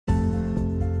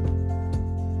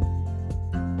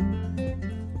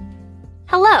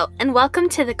Hello, and welcome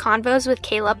to the Convos with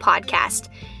Kayla podcast.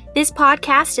 This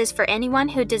podcast is for anyone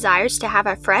who desires to have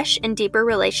a fresh and deeper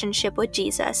relationship with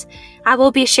Jesus. I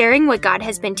will be sharing what God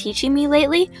has been teaching me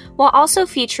lately, while also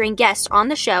featuring guests on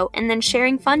the show and then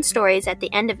sharing fun stories at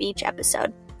the end of each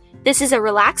episode. This is a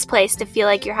relaxed place to feel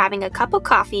like you're having a cup of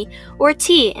coffee or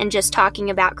tea and just talking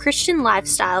about Christian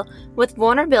lifestyle with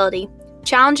vulnerability,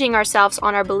 challenging ourselves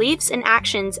on our beliefs and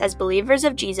actions as believers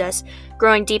of Jesus,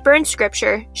 growing deeper in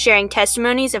Scripture, sharing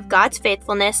testimonies of God's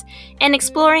faithfulness, and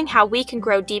exploring how we can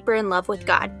grow deeper in love with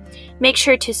God. Make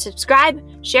sure to subscribe,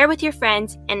 share with your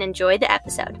friends, and enjoy the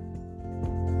episode.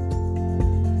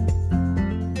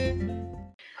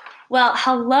 Well,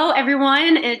 hello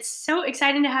everyone. It's so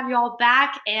exciting to have you all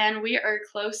back, and we are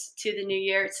close to the new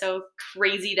year. It's so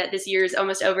crazy that this year is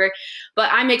almost over, but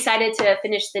I'm excited to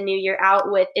finish the new year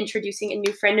out with introducing a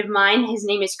new friend of mine. His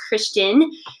name is Christian,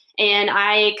 and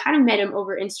I kind of met him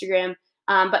over Instagram,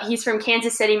 but he's from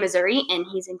Kansas City, Missouri, and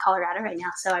he's in Colorado right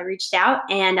now. So I reached out,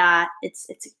 and it's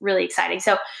really exciting.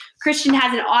 So Christian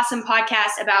has an awesome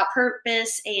podcast about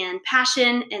purpose and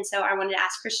passion, and so I wanted to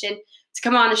ask Christian to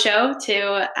come on the show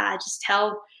to just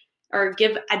tell or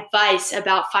give advice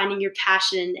about finding your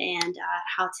passion and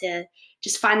how to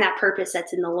just find that purpose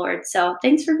that's in the Lord. So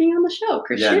thanks for being on the show,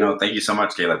 Christian. Yeah, no, thank you so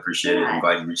much, Kayla. I appreciate it. I'm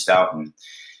glad you reached out and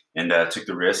took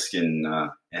the risk and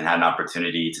had an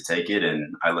opportunity to take it.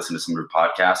 And I listened to some of your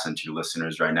podcasts, and to your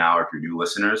listeners right now, or if you're new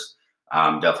listeners,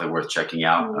 definitely worth checking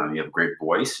out. You have a great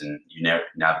voice, and you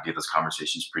navigate those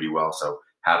conversations pretty well. So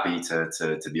happy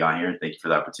to be on here, and thank you for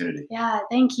the opportunity. Yeah,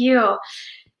 thank you.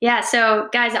 Yeah, so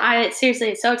guys, I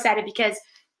seriously so excited because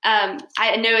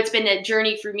I know it's been a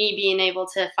journey for me being able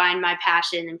to find my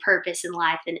passion and purpose in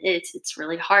life, and it's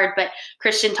really hard. But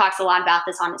Christian talks a lot about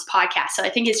this on his podcast, so I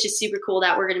think it's just super cool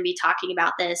that we're going to be talking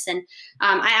about this. And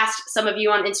I asked some of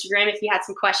you on Instagram if you had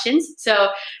some questions, so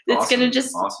it's going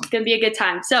to be a good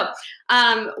time. So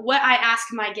what I ask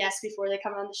my guests before they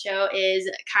come on the show is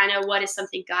kind of what is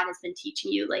something God has been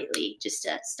teaching you lately, just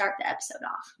to start the episode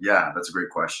off. Yeah, that's a great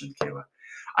question, Kayla.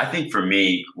 I think for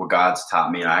me, what God's taught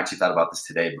me, and I actually thought about this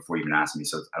today before you even asked me,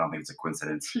 so I don't think it's a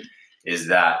coincidence, is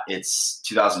that it's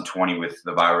 2020 with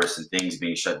the virus and things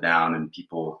being shut down and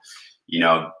people,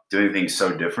 doing things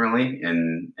so differently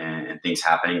and things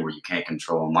happening where you can't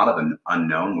control, a lot of an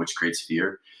unknown, which creates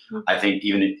fear. Mm-hmm. I think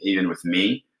even with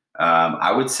me,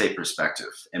 I would say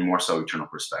perspective, and more so eternal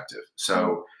perspective.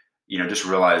 So, just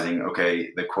realizing,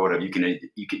 okay, the quote of you can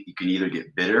either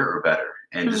get bitter or better.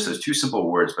 And just those two simple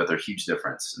words, but they're a huge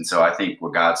difference. And so I think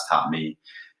what God's taught me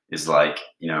is like,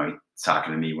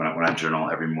 talking to me when I journal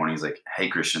every morning. He's like, hey,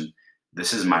 Christian,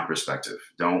 this is my perspective.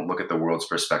 Don't look at the world's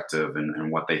perspective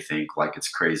and what they think, like it's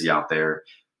crazy out there,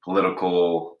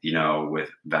 political, with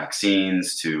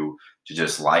vaccines to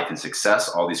just life and success,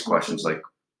 all these questions, like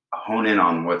hone in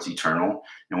on what's eternal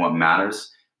and what matters.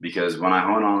 Because when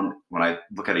I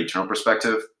look at eternal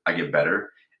perspective, I get better.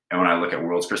 And when I look at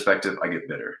world's perspective, I get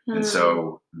bitter. And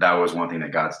so that was one thing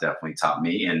that God's definitely taught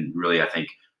me. And really, I think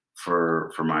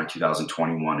for my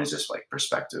 2021 is just like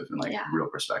perspective and real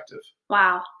perspective.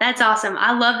 Wow. That's awesome.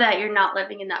 I love that you're not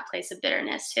living in that place of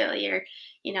bitterness too.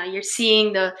 You're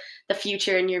seeing the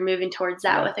future and you're moving towards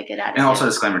that with a good attitude. And also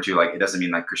disclaimer too, it doesn't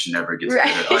mean Christian never gets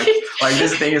bitter. Like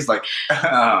this thing is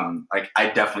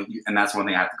I definitely, and that's one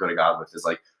thing I have to go to God with is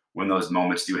when those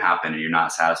moments do happen and you're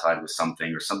not satisfied with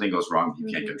something or something goes wrong that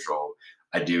you can't control,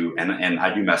 I do. And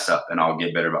I do mess up and I'll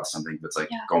get better about something. But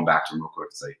it's going back to them real quick.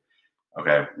 It's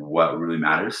okay, what really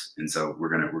matters? And so we're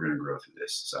going to grow through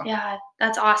this. So yeah,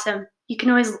 that's awesome. You can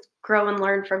always grow and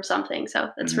learn from something. So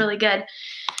that's really good.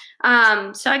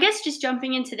 So I guess just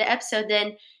jumping into the episode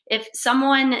then, if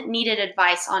someone needed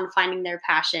advice on finding their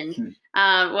passion,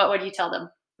 what would you tell them?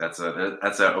 That's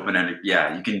a open-ended.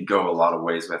 Yeah, you can go a lot of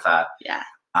ways with that. Yeah.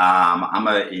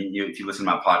 If you listen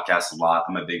to my podcast a lot,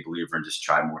 I'm a big believer in just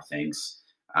try more things.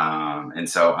 And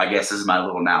so I guess this is my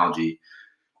little analogy.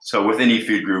 So with any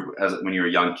food group, when you're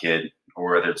a young kid,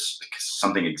 or whether it's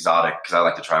something exotic, because I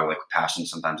like to try with passion,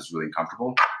 sometimes it's really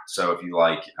uncomfortable. So if you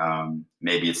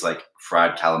maybe it's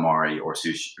fried calamari or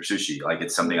sushi,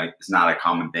 it's something it's not a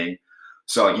common thing.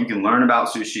 So you can learn about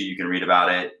sushi, you can read about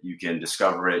it, you can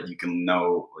discover it, you can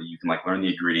learn the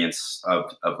ingredients of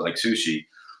sushi.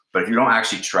 But if you don't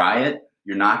actually try it,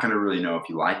 you're not going to really know if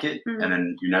you like it. Mm-hmm. And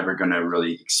then you're never going to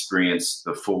really experience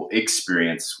the full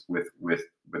experience with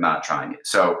not trying it.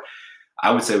 So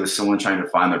I would say with someone trying to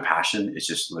find their passion, it's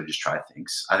just try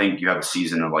things. I think you have a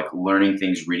season of learning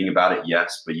things, reading about it,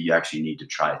 yes, but you actually need to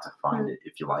try it to find it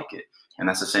if you like it. And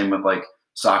that's the same with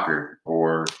soccer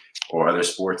or other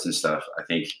sports and stuff. I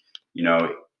think,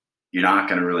 you're not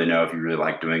going to really know if you really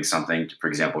like doing something. For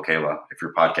example, Kayla, if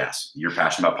you're you're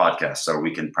passionate about podcasts. So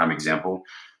we can, prime example,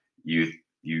 you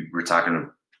were talking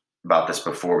about this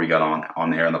before we got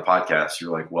on the air on the podcast.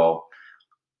 You're like, well,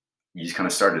 you just kind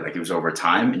of started, like it was over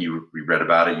time, and you read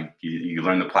about it. You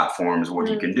learned the platforms, what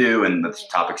you can do, and the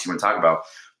topics you want to talk about.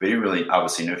 But you didn't really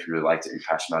obviously know if you really liked it, you're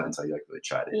passionate about it until you like really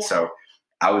tried it. Yeah. So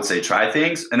I would say try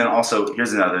things. And then also,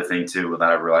 here's another thing too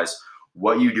that I've realized: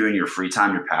 what you do in your free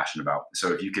time, you're passionate about.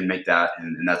 So if you can make that,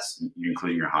 and that's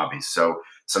including your hobbies. So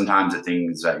sometimes the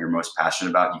things that you're most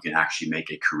passionate about, you can actually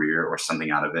make a career or something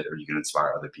out of it, or you can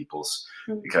inspire other people's.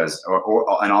 Because,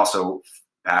 and also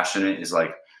passionate is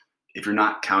like, if you're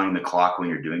not counting the clock when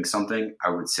you're doing something, I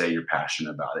would say you're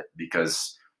passionate about it.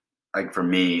 Because like for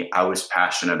me, I was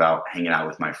passionate about hanging out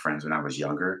with my friends when I was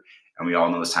younger. And we all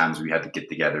know those times we had to get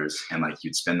togethers, and like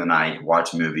you'd spend the night,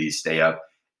 watch movies, stay up.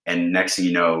 And next thing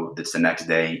you know, it's the next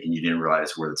day and you didn't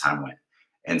realize where the time went.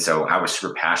 And so I was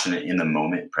super passionate in the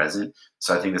moment present.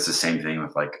 So I think that's the same thing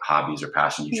with like hobbies or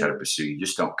passion you try to pursue. You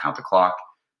just don't count the clock.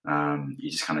 You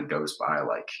just kind of goes by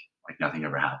like nothing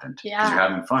ever happened. Because you're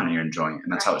having fun and you're enjoying it.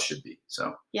 And that's how it should be.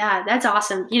 So yeah, that's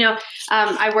awesome.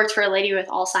 I worked for a lady with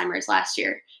Alzheimer's last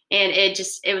year, and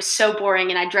it was so boring,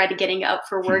 and I dreaded getting up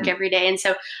for work every day. And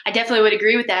so I definitely would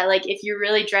agree with that. Like if you're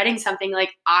really dreading something,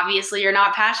 like obviously you're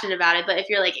not passionate about it, but if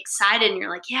you're like excited and you're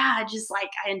like, yeah,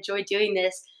 I enjoy doing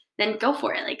this, then go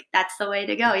for it. Like that's the way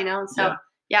to go, So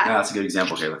yeah, that's a good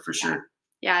example, Kayla, for sure.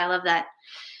 Yeah, I love that.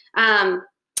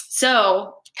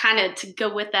 So kind of to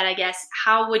go with that, I guess,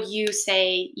 how would you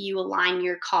say you align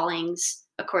your callings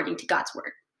according to God's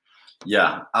word?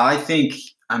 Yeah, I think,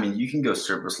 you can go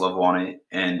surface level on it.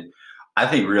 And I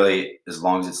think really, as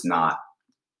long as it's not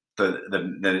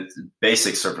the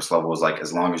basic surface level is like,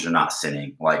 as long as you're not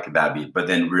sinning, like that'd be, but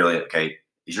then really, okay,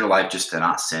 is your life just to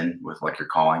not sin with like your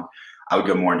calling? I would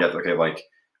go more in depth. Okay, like,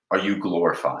 are you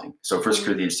glorifying? So 1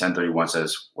 Corinthians 10:31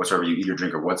 says, whatsoever you eat or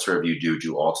drink or whatsoever you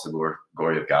do all to the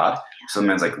glory of God. So it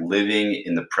means like living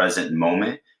in the present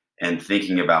moment and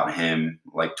thinking about him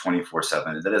like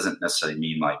 24/7. That doesn't necessarily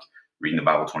mean like reading the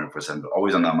Bible 24/7, but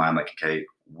always on that mind, like, okay,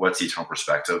 what's the eternal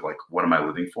perspective? Like, what am I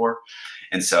living for?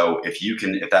 And so if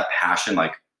that passion,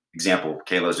 like example,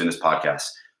 Kayla's doing this podcast.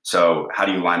 So how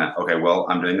do you line up? Okay, well,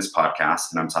 I'm doing this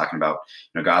podcast and I'm talking about,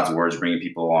 God's words, bringing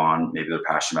people on. Maybe they're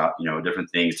passionate about,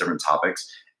 different things, different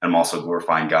topics. And I'm also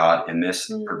glorifying God in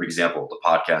this. Perfect example, the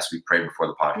podcast, we pray before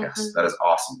the podcast. That is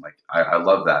awesome. Like, I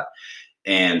love that.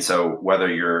 And so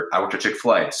I worked at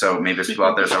Chick-fil-A. So maybe there's people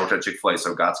out there. So I worked at Chick-fil-A.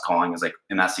 So God's calling is like,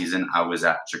 in that season, I was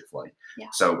at Chick-fil-A. Yeah.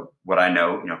 So what I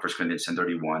know, 1 Corinthians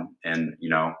 10:31, and,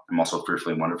 I'm also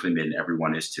fearfully and wonderfully made, and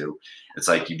everyone is too. It's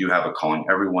like, you do have a calling.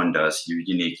 Everyone does. You're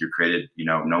unique. You're created.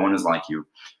 No one is like you.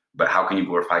 But how can you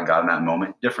glorify God in that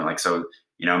moment? Different. Like, so,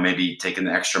 maybe taking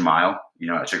the extra mile.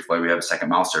 At Chick-fil-A, we have a second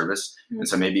mile service. And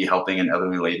so maybe helping an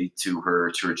elderly lady to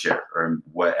her chair, or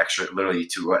what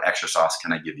extra sauce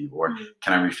can I give you? Or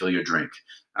can I refill your drink?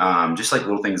 Just like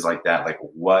little things like that. Like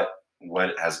what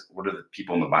are the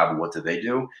people in the Bible? What do they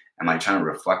do? And like trying to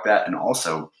reflect that. And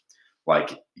also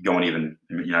like going even,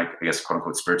 I guess, quote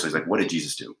unquote, spiritually, like, what did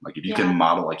Jesus do? Like if you can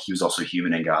model, like he was also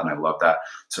human and God. And I love that.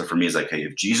 So for me, it's like, hey,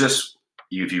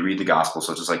 if you read the gospel,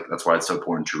 so it's just like, that's why it's so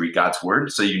important to read God's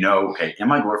word. So, okay,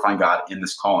 am I glorifying God in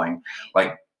this calling?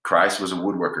 Like Christ was a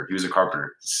woodworker. He was a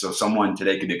carpenter. So someone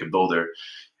today could be a builder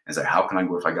and say, how can I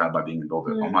glorify God by being a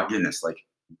builder? Oh my goodness. Like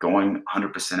going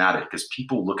 100% at it, because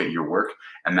people look at your work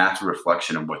and that's a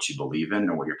reflection of what you believe in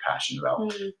and what you're passionate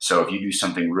about. So if you do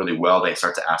something really well, they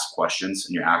start to ask questions,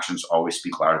 and your actions always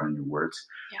speak louder than your words.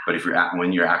 Yeah. But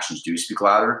when your actions do speak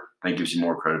louder, then it gives you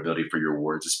more credibility for your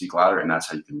words to speak louder. And that's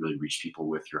how you can really reach people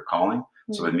with your calling.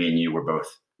 So with me and you, we're both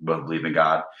believe in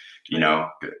God, 3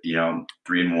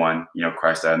 in 1,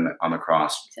 Christ died on the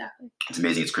cross. Exactly. It's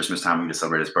amazing. It's Christmas time. We get to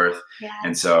celebrate his birth. Yeah.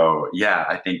 And so,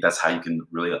 I think that's how you can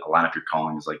really line up your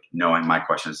calling, is like knowing my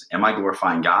question is, am I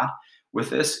glorifying God with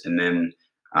this? And then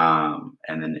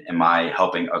am I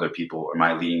helping other people? Am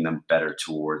I leading them better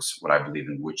towards what I believe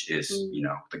in, which is,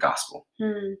 the gospel?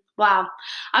 Wow.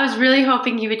 I was really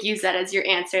hoping you would use that as your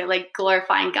answer, like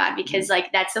glorifying God, because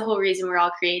like that's the whole reason we're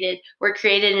all created. We're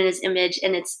created in his image,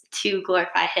 and it's to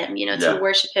glorify him, to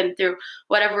worship him through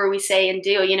whatever we say and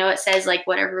do. It says like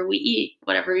whatever we eat,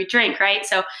 whatever we drink, right?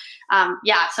 So, so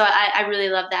I really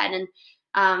love that. And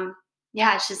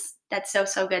it's just, that's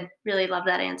so good. Really love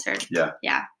that answer. Yeah.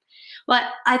 Yeah. But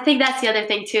I think that's the other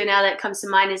thing too, now that comes to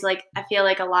mind, is like, I feel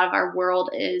like a lot of our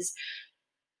world is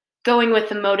going with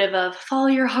the motive of follow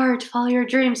your heart, follow your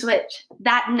dreams, which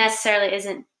that necessarily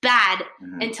isn't bad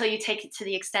until you take it to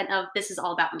the extent of this is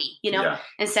all about me, Yeah.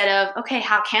 instead of, okay,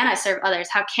 how can I serve others?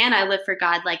 How can I live for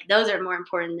God? Like those are more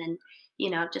important than,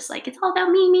 just like it's all about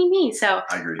me, me, me. So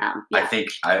I agree. yeah. I think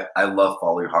I love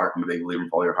follow your heart. I'm a big believer in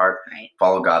follow your heart. Right.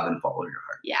 Follow God, then follow your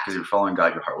heart. Yeah. Because if you're following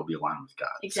God, your heart will be aligned with God.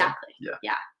 Exactly. So,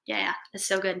 Yeah. That's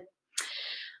so good.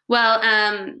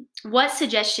 Well, what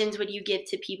suggestions would you give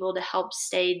to people to help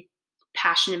stay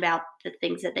passionate about the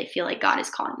things that they feel like God is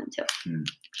calling them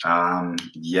to?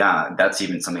 Yeah, that's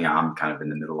even something I'm kind of in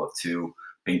the middle of too,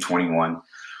 being 21.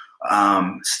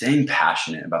 Staying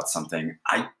passionate about something.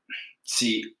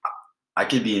 I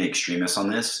could be an extremist on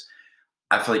this.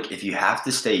 I feel like if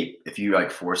you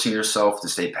like forcing yourself to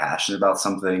stay passionate about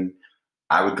something,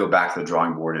 I would go back to the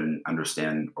drawing board and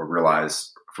understand or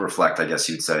realize, reflect, I guess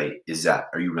you would say,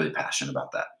 are you really passionate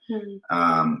about that?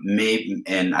 Maybe,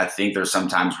 and I think there's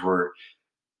sometimes where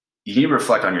you need to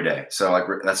reflect on your day. So like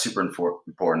that's super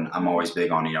important. I'm always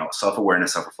big on,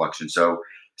 self-awareness, self-reflection. So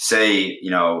say, me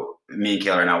and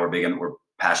Kayla right now, we're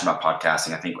passionate about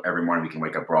podcasting. I think every morning we can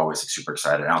wake up, we're always like, super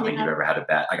excited. I don't think you've ever had a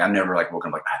bad, like I've never like woken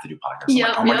up like I have to do podcasts. I'm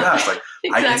like, oh my gosh. Like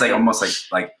exactly. It's like almost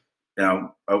like,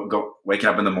 waking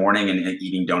up in the morning and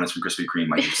eating donuts from Krispy Kreme.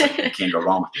 Like, you can't go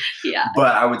wrong with it. Yeah.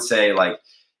 But I would say like,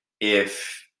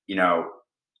 if,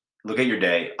 look at your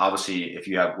day. Obviously, if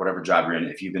you have whatever job you're in,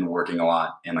 if you've been working a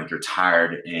lot and like you're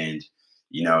tired and,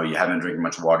 you haven't drinking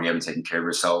much water, you haven't taken care of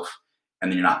yourself, and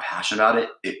then you're not passionate about it,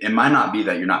 it might not be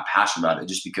that you're not passionate about it,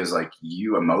 just because like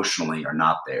you emotionally are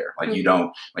not there. Like you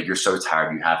don't, like you're so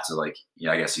tired, you have to like,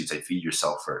 I guess you'd say feed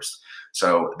yourself first.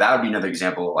 So that would be another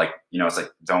example. Like, it's like,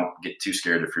 don't get too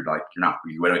scared if you're like,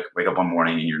 you wake up one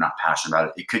morning and you're not passionate about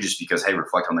it. It could just because, hey,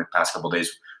 reflect on the past couple of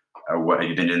days. What have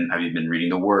you been in? Have you been reading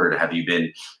the Word? Have you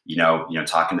been,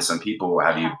 talking to some people?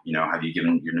 Have you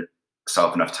given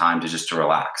yourself enough time to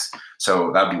relax?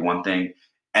 So that'd be one thing.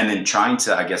 And then trying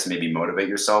to, I guess, maybe motivate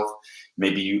yourself.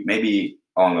 Maybe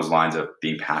along those lines of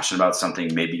being passionate about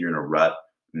something. Maybe you're in a rut.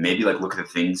 Maybe like look at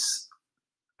the things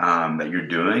that you're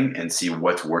doing and see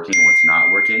what's working and what's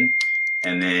not working.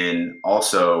 And then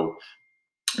also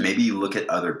maybe look at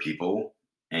other people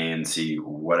and see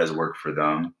what has worked for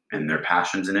them and their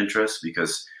passions and interests,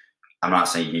 because I'm not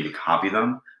saying you need to copy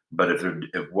them, but if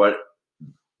what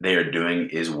they are doing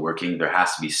is working, there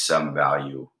has to be some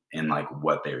value in like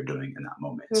what they are doing in that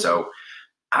moment. So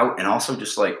and also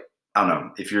just like, I don't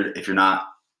know, if you're not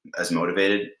as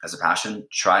motivated as a passion,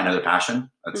 try another passion.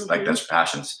 That's like, that's your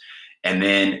passions. And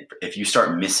then if you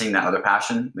start missing that other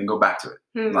passion, then go back to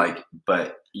it. Like,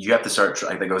 but you have to start,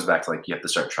 like that goes back to like, you have to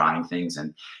start trying things.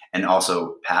 And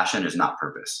also passion is not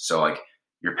purpose. So like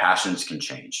your passions can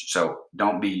change. So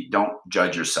don't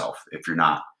judge yourself if you're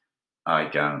not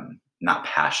like, not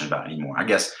passionate about it anymore. I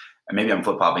guess maybe I'm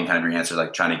flip-flopping kind of your answer,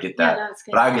 like trying to get that,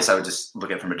 but I guess I would just look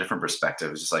at it from a different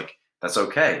perspective. It's just like, that's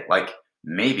okay. Like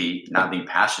maybe not being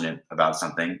passionate about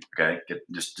something, okay,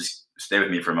 just stay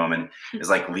with me for a moment, is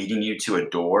like leading you to a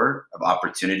door of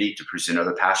opportunity to pursue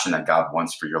another passion that God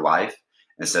wants for your life,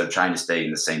 instead of trying to stay in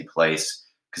the same place,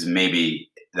 because maybe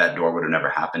that door would have never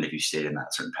happened if you stayed in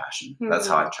that certain passion. That's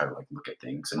how I try to like look at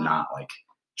things and not like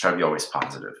try to be always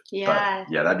positive. Yeah.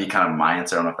 But yeah, that'd be kind of my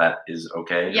answer. I don't know if that is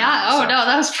okay. Yeah. Oh, no,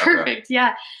 that was perfect. Okay.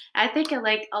 Yeah. I think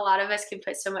like a lot of us can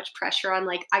put so much pressure on,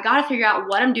 like, I got to figure out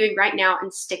what I'm doing right now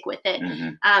and stick with it.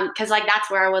 Cause like,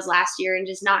 that's where I was last year and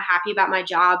just not happy about my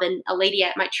job. And a lady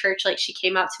at my church, like she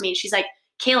came up to me and she's like,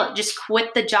 Kayla, just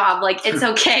quit the job. Like, it's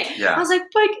okay. I was like,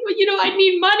 but I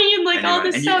need money and like all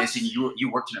this stuff.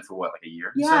 You worked in it for what, like a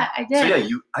year? Yeah, I did. So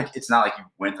yeah, it's not like you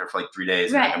went there for like 3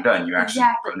 days and like, I'm done. You actually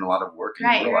put in a lot of work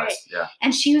and you realized. Yeah.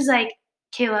 And she was like,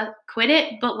 Kayla, quit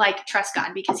it, but like trust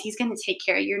God, because he's going to take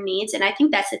care of your needs. And I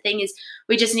think that's the thing, is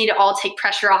we just need to all take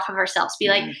pressure off of ourselves. Be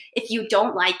like, if you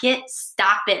don't like it,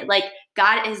 stop it. Like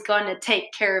God is going to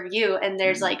take care of you. And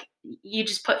there's like, you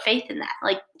just put faith in that.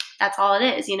 Like, that's all it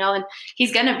is, and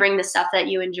he's going to bring the stuff that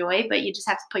you enjoy, but you just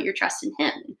have to put your trust in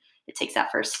him. It takes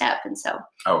that first step. And so,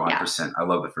 100%. I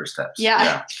love the first steps.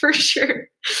 Yeah, for sure.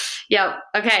 Yeah.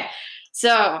 Okay.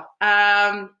 So,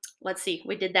 let's see.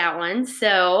 We did that one.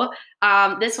 So,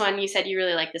 this one, you said you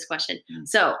really like this question.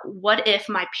 So what if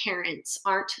my parents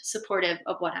aren't supportive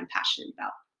of what I'm passionate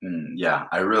about? Yeah,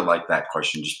 I really like that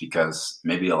question, just because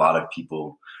maybe a lot of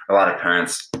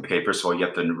parents, okay, first of all, you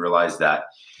have to realize that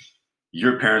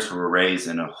your parents were raised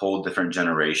in a whole different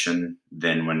generation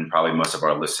than when probably most of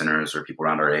our listeners or people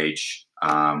around our age,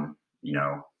 are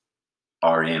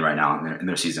in right now in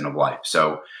their season of life.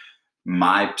 So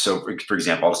for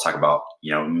example, I'll just talk about,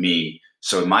 me.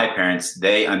 So my parents,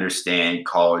 they understand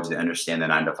college, they understand the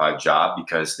 9 to 5 job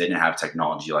because they didn't have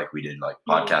technology like we did. Like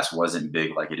podcast wasn't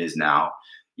big like it is now.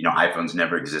 iPhones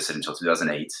never existed until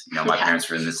 2008. My parents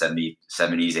were in the 70s,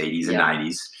 80s,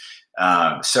 and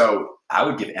 90s. So I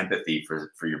would give empathy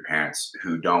for your parents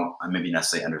who don't maybe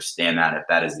necessarily understand that, if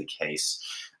that is the case.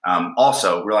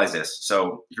 Also, realize this.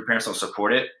 So if your parents don't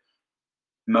support it,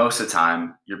 most of the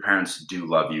time, your parents do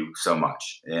love you so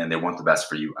much and they want the best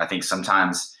for you. I think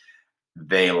sometimes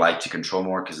they like to control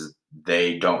more because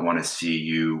they don't want to see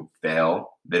you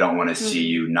fail. They don't want to see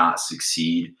you not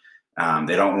succeed.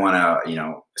 They don't want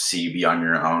to, see you be on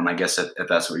your own. I guess if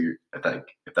that's what you're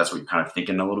kind of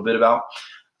thinking a little bit about.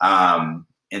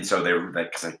 And so they're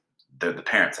like, cause they're the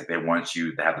parents, like they want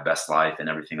you to have the best life and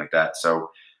everything like that. So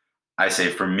I say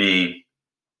for me,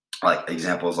 like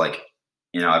examples, like,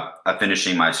 I'm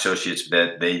finishing my associate's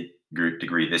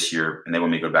degree this year, and they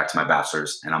want me to go back to my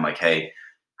bachelor's. And I'm like, hey,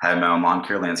 I have my own lawn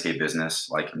care landscape business.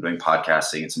 Like I'm doing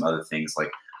podcasting and some other things.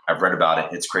 Like I've read about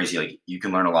it. It's crazy. Like you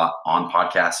can learn a lot on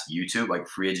podcasts, YouTube, like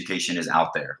free education is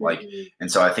out there. Like,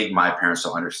 and so I think my parents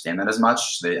don't understand that as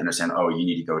much. They understand, oh, you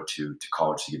need to go to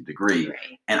college to get a degree. Right.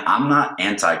 And I'm not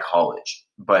anti-college,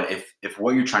 but if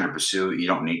what you're trying to pursue, you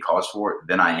don't need college for it,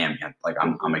 then I am. Like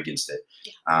I'm against it.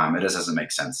 Yeah. It just doesn't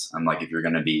make sense. I'm like, if you're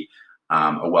going to be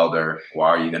a welder, why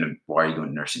are you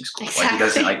doing nursing school? Exactly. Like it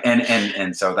doesn't like,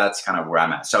 and so that's kind of where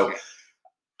I'm at. So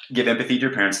give empathy to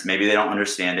your parents. Maybe they don't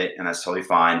understand it, and that's totally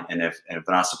fine. And if they're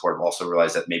not supportive, also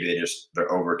realize that maybe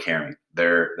they're over caring.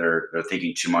 They're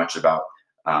thinking too much about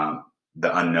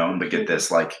the unknown. But get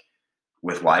this, like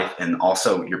with life, and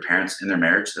also your parents in their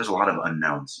marriage, there's a lot of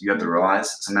unknowns. You have to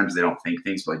realize sometimes they don't think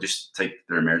things, but like just take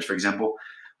their marriage for example.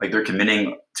 Like they're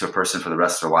committing to a person for the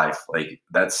rest of their life. Like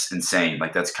that's insane.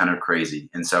 Like that's kind of crazy.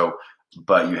 And so,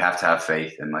 but you have to have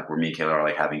faith. And like where me and Kayla are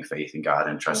like having faith in God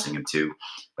and trusting Him too.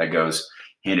 That goes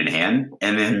hand in hand.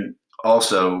 And then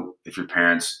also if your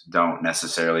parents don't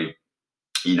necessarily,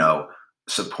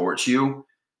 support you,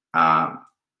 that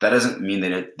doesn't mean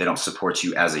that they don't support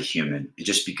you as a human. It's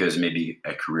just because maybe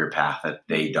a career path that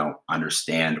they don't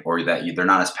understand or that they're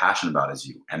not as passionate about as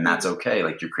you. And that's okay.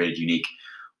 Like you're created unique.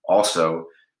 Also,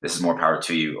 this is more power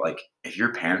to you. Like if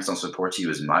your parents don't support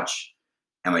you as much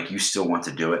and like you still want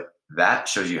to do it, that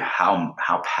shows you how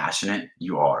passionate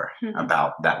you are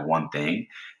about that one thing.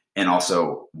 And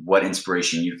also what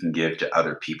inspiration you can give to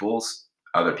other people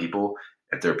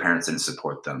if their parents didn't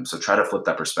support them. So try to flip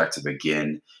that perspective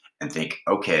again and think,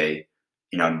 okay,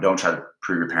 don't try to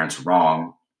prove your parents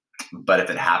wrong, but if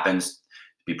it happens to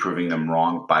be proving them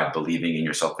wrong by believing in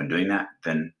yourself and doing that,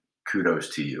 then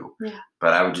kudos to you. Yeah.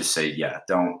 But I would just say,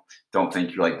 don't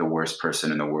think you're like the worst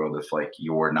person in the world if like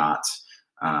you're not,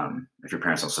 if your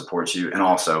parents don't support you. And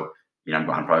also, I'm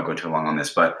probably going too long on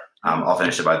this, but I'll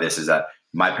finish it by this, is that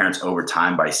my parents over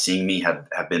time by seeing me have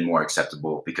been more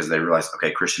acceptable because they realized,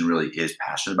 okay, Christian really is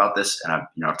passionate about this. And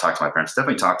I've talked to my parents,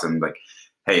 definitely talked to them like,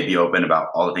 hey, be open about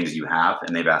all the things that you have.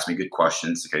 And they've asked me good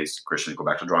questions. Okay, Christian, go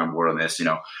back to the drawing board on this,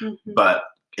 but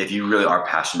if you really are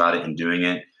passionate about it and doing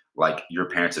it, like your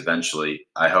parents eventually,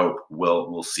 I hope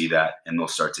will see that and they'll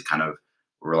start to kind of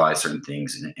realize certain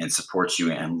things and support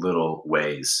you in little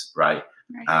ways. Right.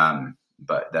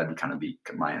 But that'd kind of be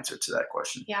my answer to that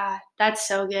question. Yeah, that's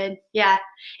so good. Yeah.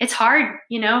 It's hard,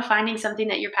 finding something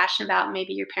that you're passionate about.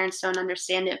 Maybe your parents don't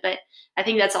understand it, but I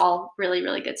think that's all really,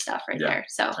 really good stuff right there.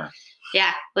 So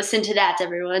listen to that,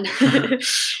 everyone.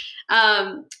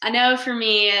 I know for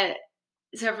me,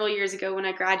 several years ago when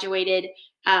I graduated,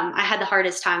 I had the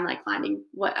hardest time like finding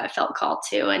what I felt called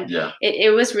to. And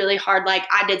it was really hard. Like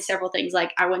I did several things.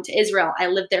 Like I went to Israel. I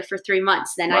lived there for 3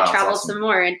 months. Then I traveled some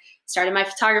more and started my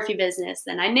photography business.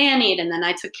 Then I nannied and then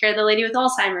I took care of the lady with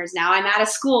Alzheimer's. Now I'm out of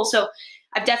school. So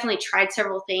I've definitely tried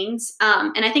several things.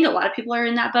 And I think a lot of people are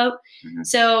in that boat. Mm-hmm.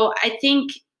 So I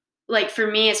think like for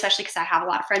me, especially because I have a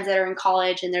lot of friends that are in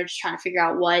college and they're just trying to figure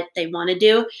out what they want to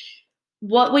do.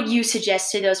 What would you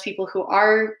suggest to those people who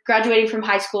are graduating from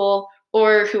high school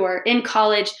or who are in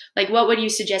college? Like, what would you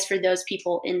suggest for those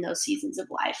people in those seasons of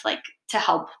life, like to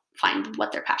help find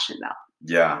what they're passionate about?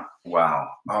 Yeah. Wow.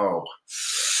 Oh,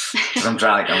 I'm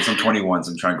 21,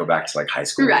 so I'm trying to go back to like high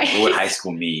school. Right. What would high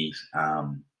school me?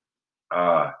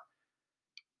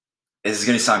 This is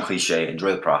going to sound cliche.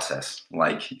 Enjoy the process.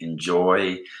 Like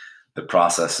enjoy the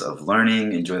process of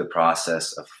learning, enjoy the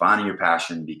process of finding your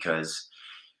passion, because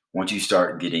once you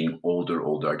start getting older,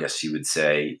 I guess you would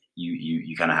say,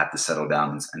 you kind of have to settle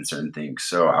down in certain things.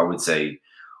 So I would say,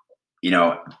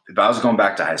 if I was going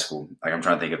back to high school, like I'm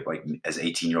trying to think of like as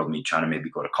 18-year-old me trying to maybe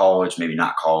go to college, maybe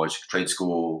not college, trade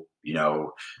school,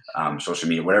 social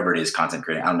media, whatever it is, content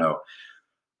creating, I don't know.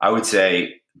 I would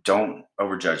say don't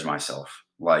overjudge myself.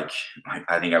 Like,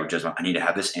 I think I would judge. I need to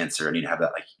have this answer. I need to have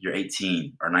that. Like, you're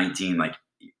 18 or 19. Like,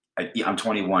 I'm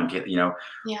 21. You know,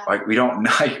 Yeah. like we don't.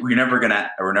 Like, we're never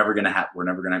gonna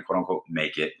quote unquote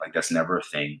make it. Like, that's never a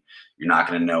thing. You're not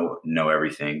gonna know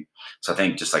everything. So I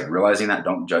think just like realizing that,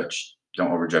 don't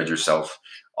overjudge yourself.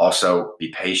 Also,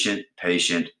 be patient.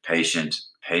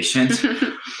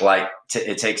 Like,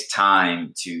 it takes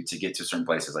time to get to certain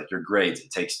places. Like your grades,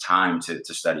 it takes time to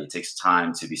study. It takes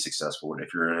time to be successful.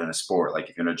 If you're in a sport, like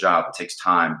if you're in a job, it takes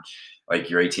time. Like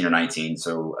you're 18 or 19.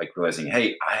 So like realizing,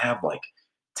 hey, I have like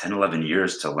 10, 11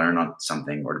 years to learn on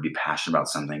something or to be passionate about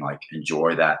something. Like,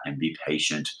 enjoy that and be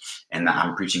patient. And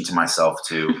I'm preaching to myself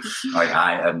too. Like,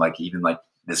 I am like, even like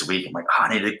this week, I'm like, oh,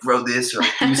 I need to grow this or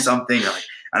like, do something. Or like,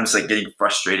 I'm just like getting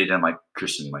frustrated. I'm like,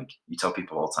 Christian, like, you tell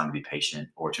people all the time to be patient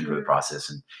or to enjoy the process,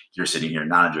 and you're sitting here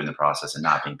not enjoying the process and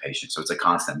not being patient. So it's a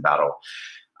constant battle.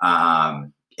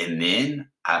 And then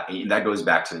that goes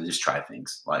back to just try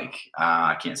things. Like,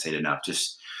 I can't say it enough.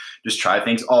 Just try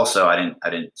things. Also, I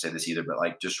didn't say this either, but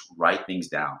like, just write things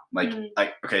down. Like,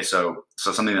 okay, so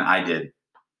something that I did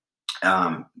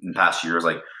in the past years,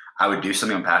 like, I would do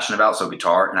something I'm passionate about, so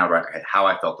guitar, and I would write how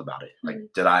I felt about it. Like,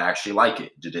 did I actually like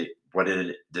it? Did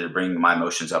it bring my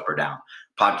emotions up or down?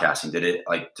 Podcasting, did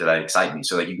I excite me?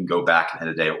 So like, you can go back in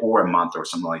a day or a month or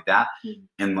something like that,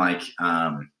 and like,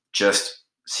 just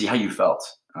see how you felt.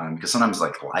 Because sometimes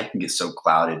like life can get so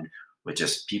clouded with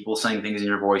just people saying things in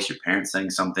your voice, your parents saying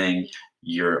something,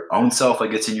 your own self that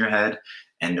gets in your head.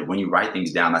 And when you write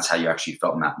things down, that's how you actually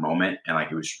felt in that moment, and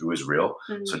like it was real.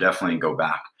 So definitely go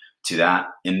back to that.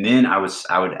 And then I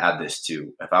would add this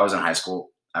too. If I was in high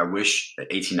school, I wish at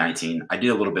 18, 19, I did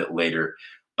a little bit later,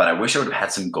 but I wish I would have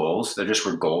had some goals that just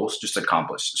were goals just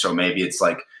accomplished. So maybe it's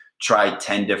like, try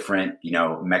 10 different,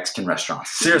 Mexican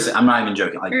restaurants. Seriously, I'm not even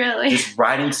joking. Like, really? Just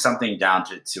writing something down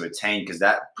to attain, because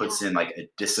that puts in like a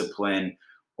discipline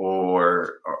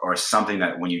or something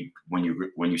that when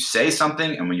you say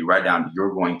something and when you write down,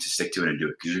 you're going to stick to it and do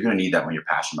it, because you're going to need that when you're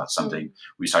passionate about something.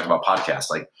 We just talked about podcasts.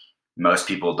 Like, most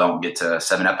people don't get to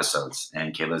 7 episodes,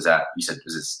 and Kayla's at, you said,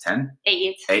 is this 10?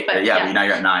 8. But now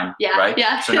you're at 9, right?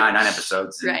 Yeah. So 9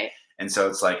 episodes. Right. And so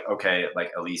it's like, okay,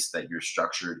 like at least that you're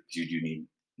structured, because you do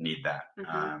need that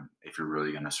if you're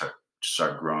really going to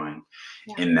start growing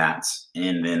in that.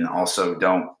 And then also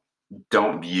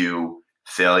don't view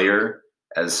failure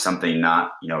as something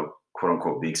not, quote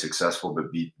unquote, being successful, but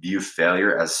view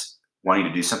failure as wanting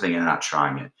to do something and not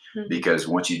trying it. Because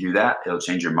once you do that, it'll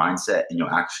change your mindset, and you'll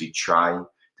actually try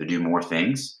to do more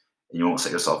things, and you won't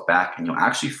set yourself back, and you'll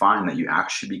actually find that you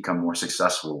actually become more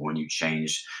successful when you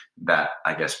change that,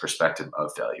 I guess, perspective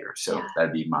of failure. So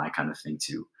that'd be my kind of thing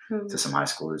to some high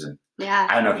schoolers. And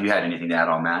I don't know if you had anything to add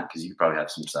on that, because you probably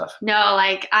have some stuff. No,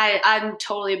 like I'm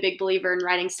totally a big believer in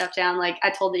writing stuff down. Like, I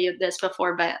told you this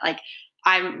before, but like,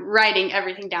 I'm writing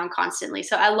everything down constantly.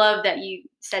 So I love that you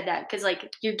said that, because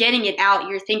like, you're getting it out,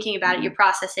 you're thinking about it, you're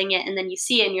processing it, and then you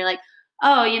see it and you're like,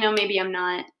 oh, maybe I'm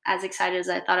not as excited as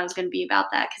I thought I was going to be about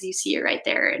that, because you see it right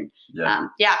there. And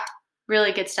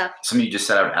really good stuff. Something you just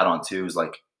said I would add on too is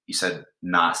like, you said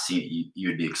not see, you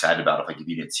would be excited about it, like if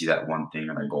you didn't see that one thing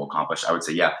or that goal accomplished. I would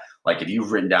say, like if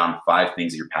you've written down 5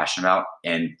 things that you're passionate about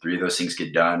and 3 of those things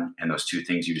get done and those 2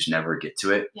 things you just never get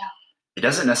to it, it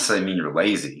doesn't necessarily mean you're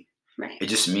lazy. Right. It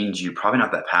just means you're probably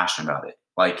not that passionate about it.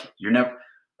 Like, you're never,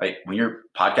 like when you're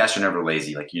podcast, you're never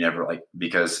lazy. Like, you never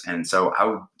and so I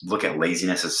would look at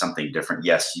laziness as something different.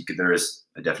 Yes, there is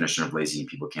a definition of lazy, and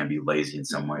people can be lazy in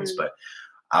some ways, but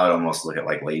I would almost look at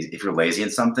like lazy. If you're lazy in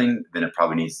something, then it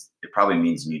probably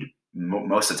means you need to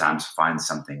most of the times find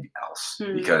something else,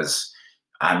 because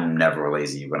I'm never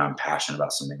lazy when I'm passionate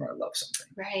about something or I love something.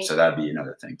 Right. So that'd be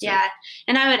another thing too. Yeah.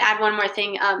 And I would add one more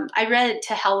thing. I read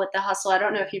To Hell with the Hustle. I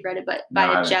don't know if you've read it, but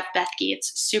by Jeff Bethke.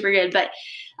 It's super good. But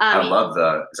I love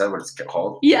is that what it's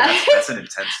called? Yeah. That's an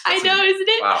intense. I know, isn't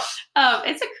it? Wow.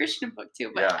 It's a Christian book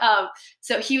too. But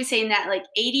so he was saying that like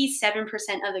 87%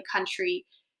 of the country,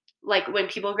 like when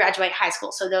people graduate high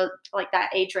school, so they're like that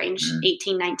age range,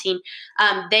 18, 19,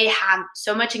 they have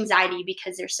so much anxiety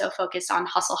because they're so focused on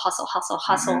hustle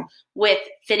with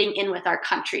fitting in with our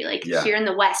country. Like here in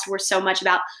the West, we're so much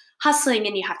about hustling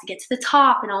and you have to get to the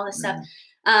top and all this stuff.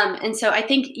 And so I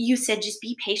think you said just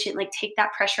be patient, like take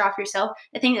that pressure off yourself.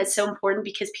 I think that's so important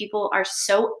because people are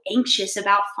so anxious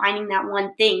about finding that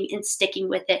one thing and sticking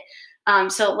with it.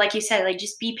 So like you said, like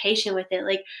just be patient with it.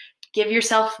 Like give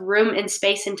yourself room and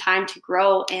space and time to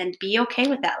grow and be okay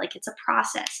with that. Like it's a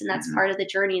process and that's part of the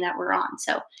journey that we're on.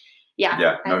 So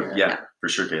for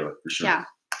sure, Kayla, for sure.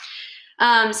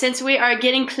 Yeah. Since we are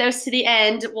getting close to the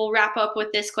end, we'll wrap up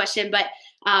with this question, but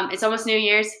It's almost New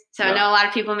Year's, so I know a lot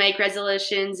of people make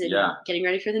resolutions and getting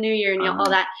ready for the new year and all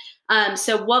that.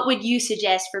 So what would you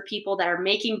suggest for people that are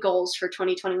making goals for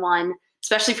 2021,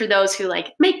 especially for those who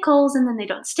like make goals and then they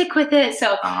don't stick with it?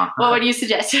 So what would you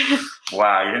suggest?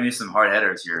 Wow, you're gonna be some hard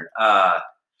hitters here.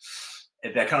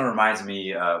 That kind of reminds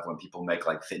me of when people make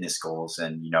like fitness goals,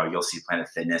 and you'll see Planet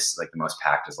Fitness like the most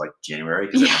packed is like January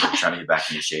because they're trying to get back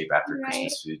into shape after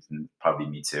Christmas food, and probably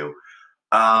me too.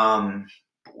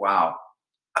 Wow.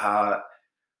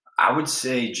 I would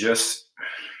say just,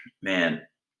 man,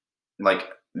 like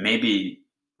maybe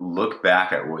look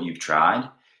back at what you've tried.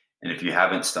 And if you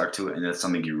haven't stuck to it and it's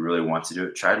something you really want to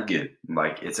do, try it again.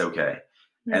 Like, it's okay.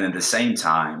 Mm-hmm. And at the same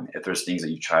time, if there's things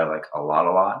that you try like a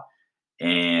lot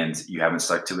and you haven't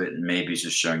stuck to it, maybe it's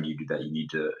just showing you that you need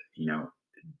to,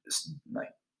 like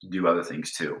do other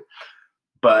things too.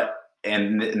 But,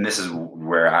 and this is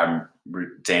where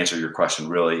to answer your question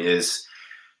really is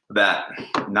that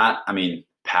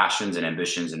passions and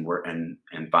ambitions and work and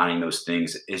finding those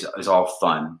things is all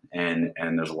fun. And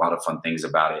there's a lot of fun things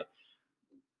about it,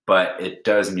 but it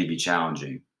does need to be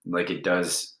challenging. Like it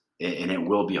does, and it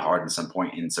will be hard at some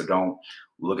point. And so don't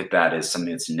look at that as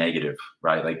something that's negative,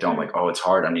 right? Like don't like, oh, it's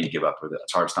hard, I need to give up with it.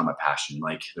 It's hard, it's not my passion.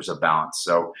 Like there's a balance.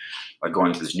 So like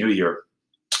going to this new year,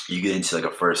 you get into like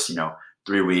a first,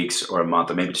 3 weeks or a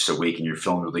month or maybe just a week and you're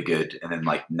feeling really good. And then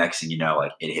like next thing you know,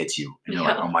 like it hits you and you're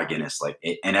like, oh my goodness. Like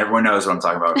and everyone knows what I'm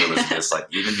talking about. Listening to this, like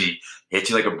even me, it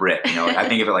hits you like a brick, Like, I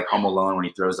think of it like Home Alone when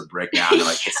he throws the brick down and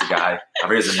like hits the guy. I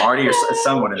forget, is it Marty or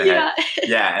someone in the head?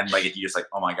 Yeah. And like, you're just like,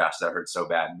 oh my gosh, that hurts so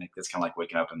bad. And like, it's kind of like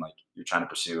waking up and like, you're trying to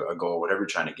pursue a goal, whatever you're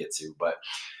trying to get to. But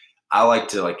I like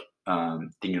to like,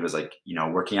 think of it as like,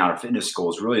 working out or fitness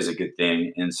goals really is a good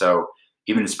thing. And so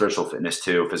even in spiritual fitness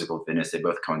too, physical fitness, they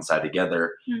both coincide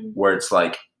together, where it's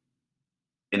like,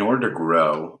 in order to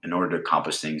grow, in order to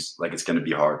accomplish things, like it's going to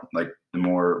be hard. Like the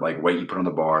more like weight you put on the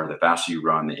bar, the faster you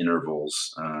run, the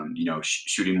intervals,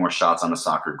 shooting more shots on a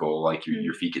soccer goal, like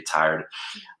your feet get tired,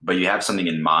 but you have something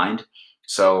in mind.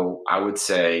 So I would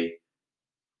say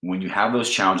when you have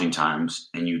those challenging times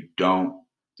and you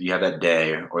have that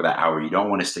day or that hour, you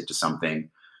don't want to stick to something,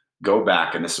 go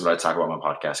back, and this is what I talk about in my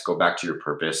podcast, go back to your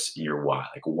purpose and your why.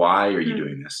 Like, why are you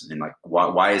doing this? And like,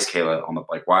 why is Kayla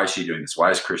why is she doing this?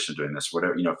 Why is Christian doing this?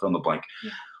 Whatever, fill in the blank.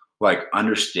 Yeah. Like,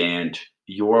 understand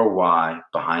your why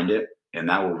behind it, and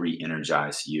that will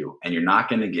re-energize you. And you're not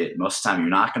going to get, most of the time, you're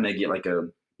not going to get like a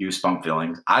goosebump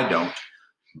feeling. I don't,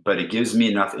 but it gives me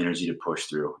enough energy to push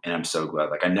through. And I'm so glad.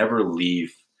 Like, I never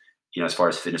leave, as far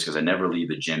as fitness goes, I never leave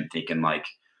the gym thinking like,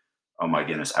 oh my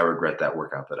goodness, I regret that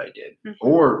workout that I did.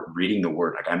 Or reading the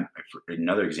word. Like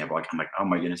another example, like I'm like, oh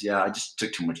my goodness, yeah, I just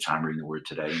took too much time reading the word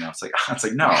today. It's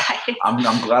like, no,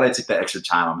 I'm glad I took that extra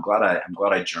time. I'm glad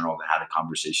I journaled and had a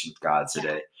conversation with God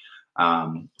today.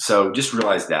 So just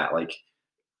realize that like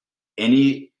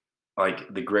the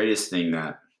greatest thing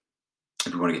that,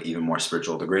 if you want to get even more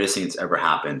spiritual, the greatest thing that's ever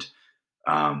happened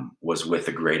was with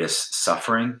the greatest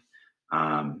suffering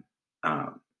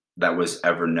that was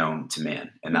ever known to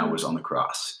man, and that was on the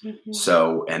cross.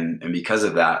 So, and because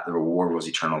of that, the reward was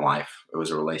eternal life. It was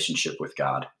a relationship with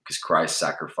God because Christ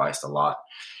sacrificed a lot.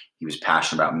 He was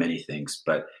passionate about many things,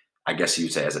 but I guess you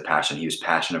would say as a passion, he was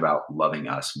passionate about loving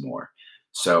us more.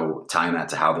 So tying that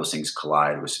to how those things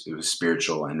collide it was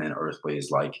spiritual and then earthly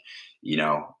is like,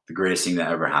 the greatest thing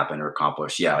that ever happened or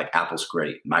accomplished. Yeah. Like Apple's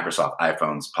great, Microsoft,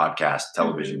 iPhones, podcast,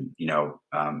 television,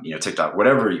 TikTok,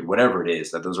 whatever it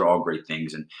is, that those are all great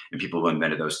things. And people who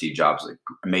invented those, Steve Jobs, like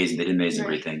amazing. They did amazing,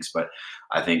 great things. But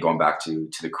I think going back to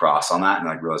the cross on that and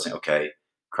like realizing, okay,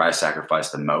 Christ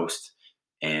sacrificed the most.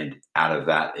 And out of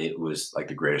that, it was like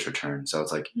the greatest return. So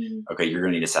it's like, okay, you're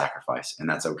going to need a sacrifice and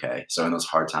that's okay. So in those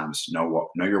hard times, know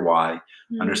your why,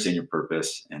 understand your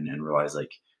purpose and realize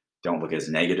like, don't look as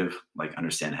negative, like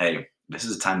understand, hey, this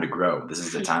is a time to grow. This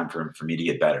is a time for me to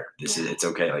get better. It's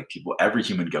okay. Like every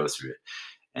human goes through it.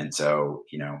 And so,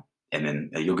 and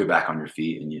then you'll get back on your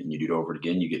feet and you do it over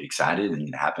again. You get excited and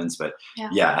it happens. But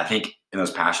I think in those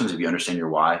passions, if you understand your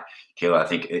why, Kayla, I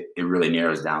think it really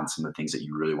narrows down some of the things that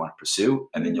you really want to pursue.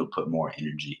 And then you'll put more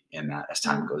energy in that as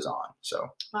time goes on. So.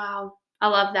 Wow. I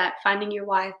love that. Finding your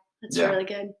why. That's really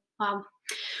good. Wow.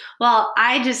 Well,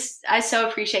 I so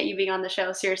appreciate you being on the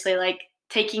show. Seriously, like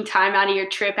taking time out of your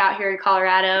trip out here in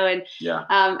Colorado. And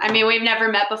we've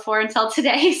never met before until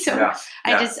today. So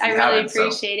I really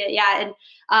appreciate it. Yeah.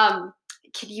 And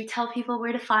can you tell people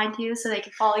where to find you so they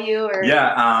can follow you? Or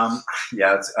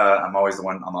I'm always the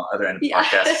one on the other end of the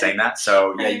podcast saying that.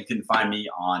 So you can find me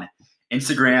on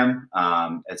Instagram.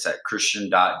 It's at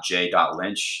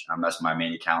christian.j.lynch. That's my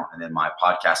main account. And then my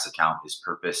podcast account is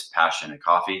Purpose, Passion, and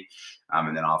Coffee.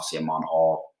 And then obviously I'm on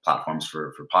all platforms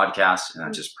for podcasts, and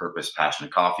that's just Purpose, Passion,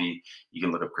 and Coffee. You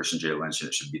can look up Christian J. Lynch, and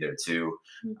it should be there too.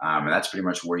 And that's pretty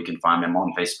much where you can find me. I'm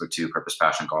on Facebook too, Purpose,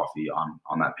 Passion, Coffee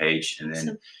on that page. And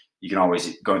then you can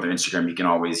always go through Instagram. You can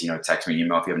always, text me,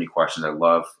 email if you have any questions. I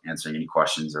love answering any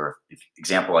questions, or if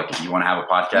you want to have a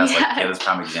podcast, this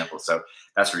prime example. So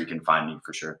that's where you can find me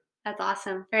for sure. That's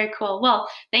awesome. Very cool. Well,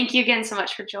 thank you again so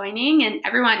much for joining, and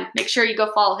everyone, make sure you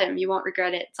go follow him. You won't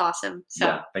regret it. It's awesome.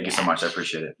 So thank you so much. I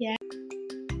appreciate it. Yeah.